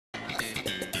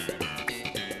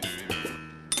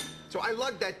I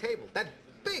lugged that table, that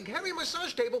big, heavy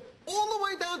massage table, all the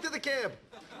way down to the cab.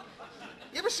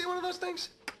 You ever see one of those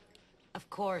things? Of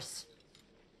course.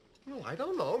 Well, I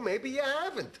don't know. Maybe you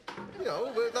haven't. You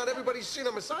know, not everybody's seen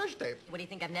a massage table. What do you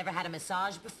think, I've never had a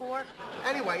massage before?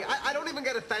 Anyway, I don't even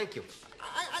get a thank you.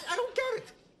 I don't get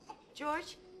it.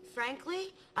 George,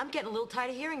 frankly, I'm getting a little tired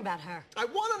of hearing about her. I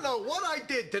want to know what I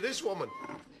did to this woman.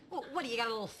 Well, what, do you got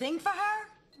a little thing for her?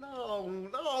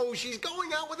 No, she's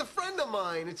going out with a friend of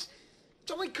mine. It's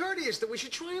only courteous that we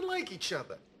should try and like each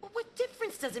other. Well, what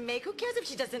difference does it make? Who cares if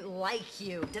she doesn't like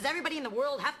you? Does everybody in the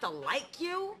world have to like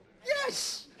you?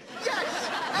 Yes! Yes!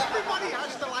 Everybody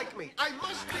has to like me. I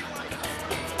must be liked.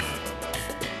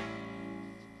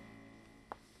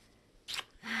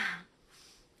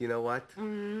 You know what?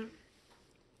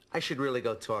 I should really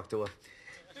go talk to her.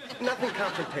 Nothing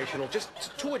confrontational,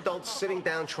 just two adults sitting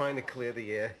down trying to clear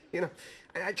the air. You know,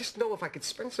 I just know if I could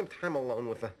spend some time alone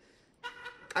with her.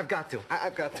 I've got to.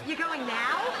 I've got to. You're going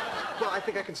now? Well, I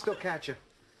think I can still catch her.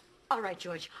 All right,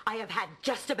 George. I have had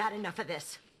just about enough of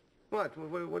this. What?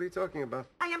 What are you talking about?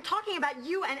 I am talking about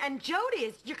you and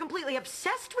Jody. You're completely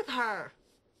obsessed with her.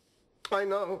 I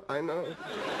know.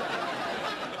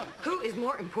 Who is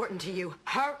more important to you,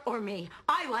 her or me?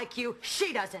 I like you,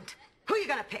 she doesn't. Who you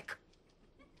gonna pick?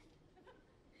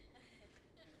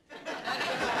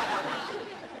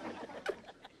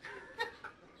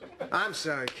 I'm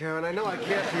sorry, Karen. I know I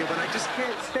care for you, but I just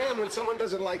can't stand when someone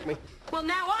doesn't like me. Well,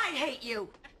 now I hate you.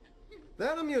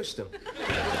 That I'm used to.